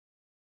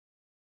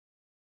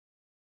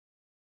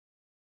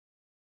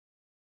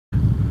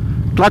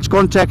Clutch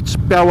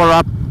contact, power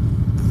up,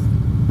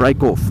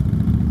 brake off.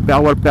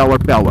 Power, power,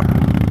 power.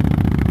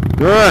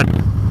 Good.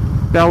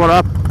 Power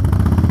up.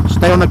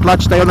 Stay on the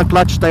clutch, stay on the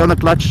clutch, stay on the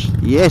clutch.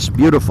 Yes,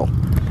 beautiful.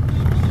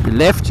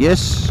 Left,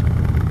 yes.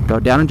 Go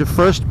down into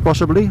first,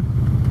 possibly.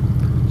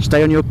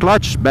 Stay on your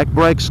clutch, back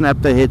brake,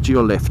 snap the head to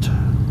your left.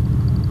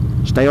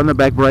 Stay on the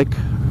back brake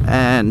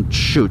and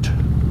shoot.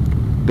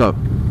 Go.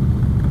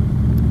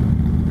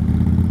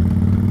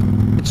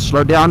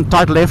 Slow down,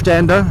 tight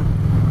left-hander.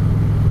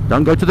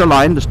 Don't go to the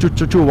line, it's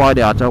too wide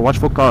out. Watch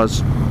for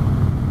cars.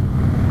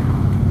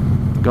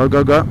 Go,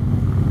 go, go.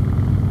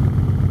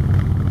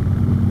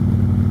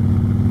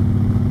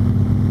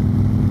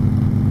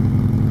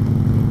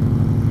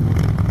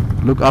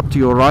 Look up to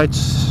your right.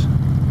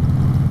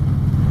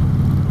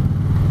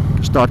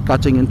 Start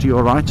cutting into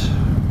your right.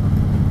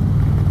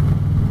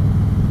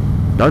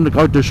 Don't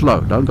go too slow,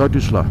 don't go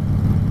too slow.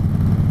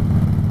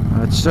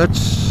 That's it.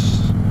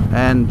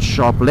 And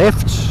sharp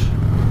left.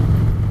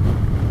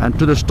 And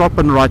to the stop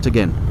and right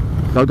again.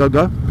 Go, go,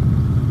 go.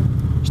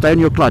 Stay in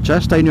your clutch,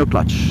 stay in your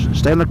clutch.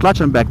 Stay on the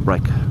clutch and back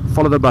brake.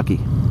 Follow the bucky.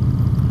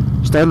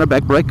 Stay on the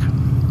back brake.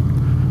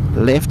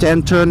 Left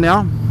hand turn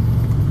now.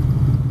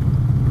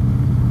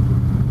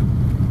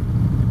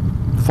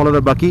 Follow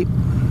the bucky.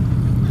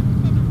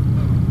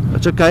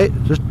 That's okay.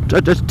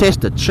 Just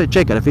test it.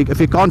 Check it. If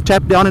you can't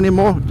tap down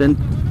anymore, then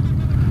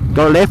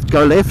go left.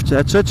 Go left.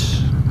 That's it.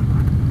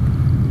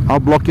 I'll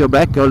block your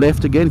back. Go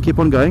left again. Keep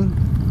on going.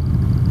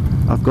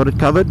 I've got it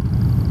covered.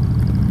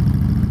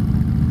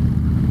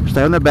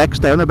 Stay on the back.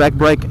 Stay on the back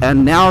brake.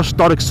 And now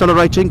start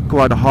accelerating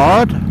quite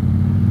hard.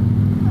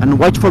 And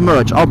wait for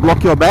merge. I'll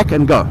block your back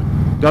and go.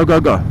 Go,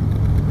 go, go.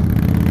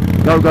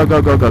 Go, go,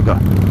 go, go, go, go.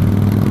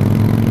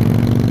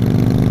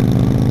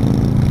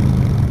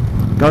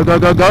 Go, go,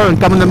 go, go, and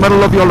come in the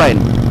middle of your lane.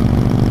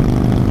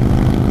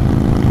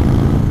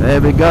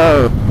 There we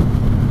go.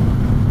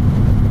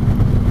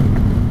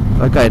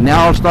 Okay,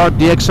 now I'll start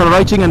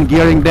deaccelerating and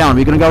gearing down.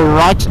 We're going to go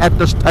right at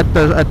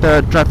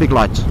the traffic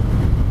light.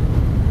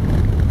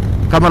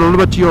 Come a little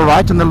bit to your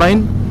right in the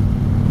lane.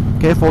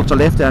 Careful, it's a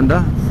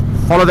left-hander.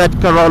 Follow that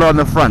Corolla on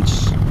the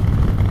front.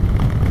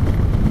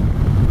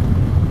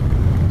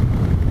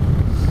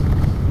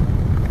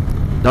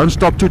 Don't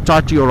stop too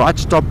tight to your right.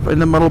 Stop in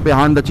the middle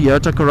behind the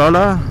Toyota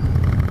Corolla.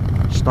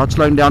 Start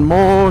slowing down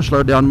more,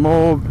 slow down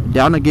more.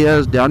 Down the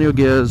gears, down your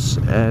gears,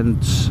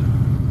 and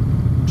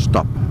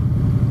stop.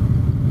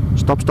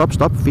 Stop, stop,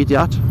 stop. Feet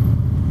out.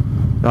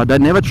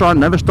 Don't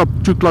never stop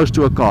too close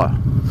to a car.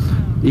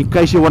 In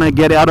case you want to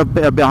get out of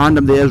behind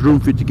them, there's room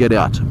for you to get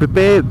out.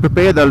 Prepare.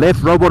 The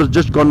left robot has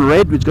just gone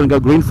red. It's going to go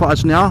green for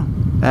us now.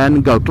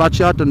 And go.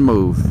 Clutch out and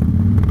move.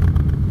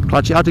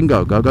 Clutch out and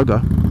go. Go, go, go.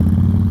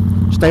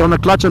 Stay on the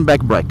clutch and back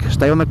brake.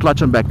 Stay on the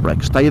clutch and back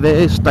brake. Stay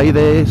there, stay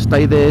there,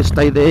 stay there,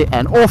 stay there,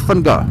 and off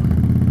and go.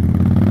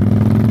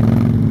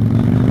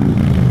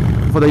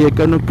 For the you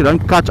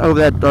don't cut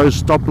over those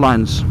stop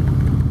lines.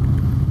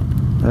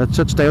 That's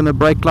it. Stay on the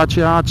brake. Clutch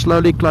out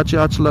slowly. Clutch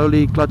out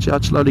slowly. Clutch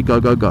out slowly. Go,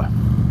 go, go.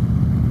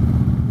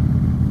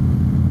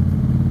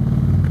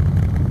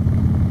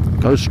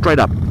 Go straight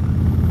up.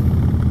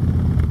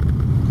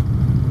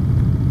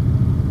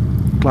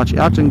 Clutch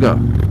out and go.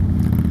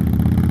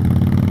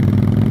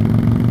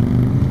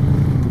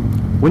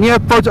 When you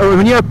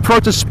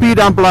approach a speed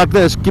hump like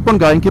this, keep on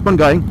going, keep on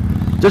going.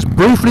 Just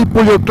briefly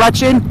pull your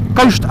clutch in,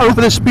 coast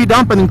over the speed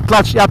hump, and then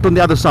clutch out on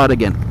the other side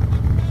again.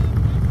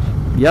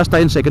 Yeah,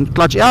 stay in second.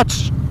 Clutch out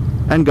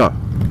and go.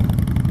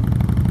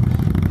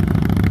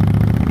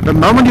 The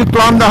moment you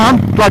climb the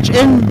hump, clutch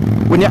in.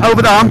 When you're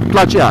over the hump,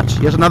 clutch out.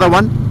 Here's another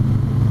one.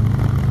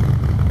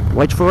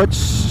 Wait for it.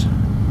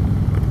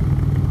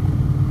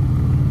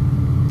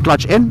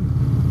 Clutch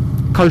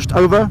in, coast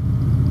over,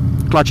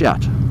 clutch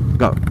out.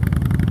 Go.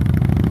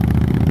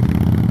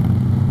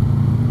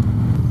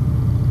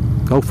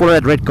 Go follow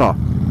that red car.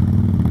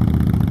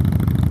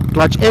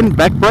 Clutch in,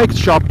 back brake,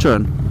 sharp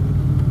turn.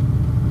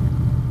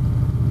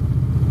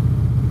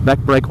 Back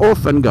brake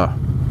off and go.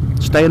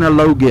 Stay in a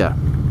low gear.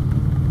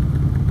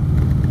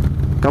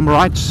 Come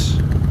right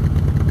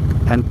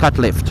and cut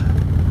left.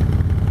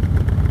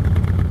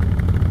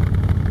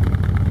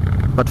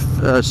 But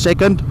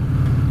second,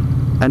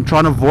 and try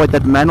and avoid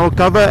that manual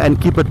cover and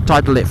keep it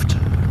tight left.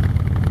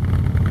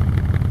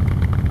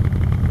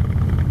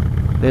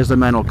 There's the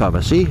manual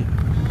cover, see?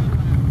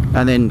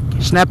 And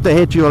then snap the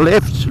head to your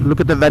left, look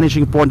at the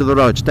vanishing point of the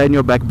road, stay in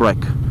your back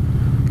brake.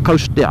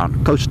 Coast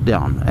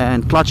down,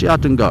 and clutch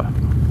out and go.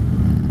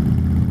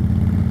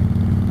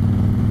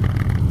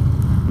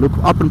 Look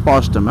up and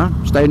past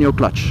them, stay in your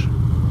clutch.